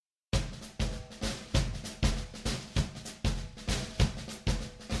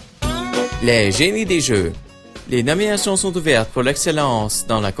Les génies des jeux. Les nominations sont ouvertes pour l'excellence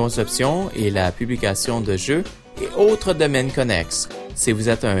dans la conception et la publication de jeux et autres domaines connexes. Si vous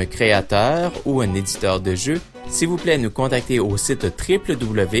êtes un créateur ou un éditeur de jeux, s'il vous plaît nous contacter au site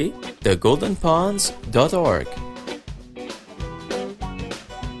www.thegoldenpawns.org.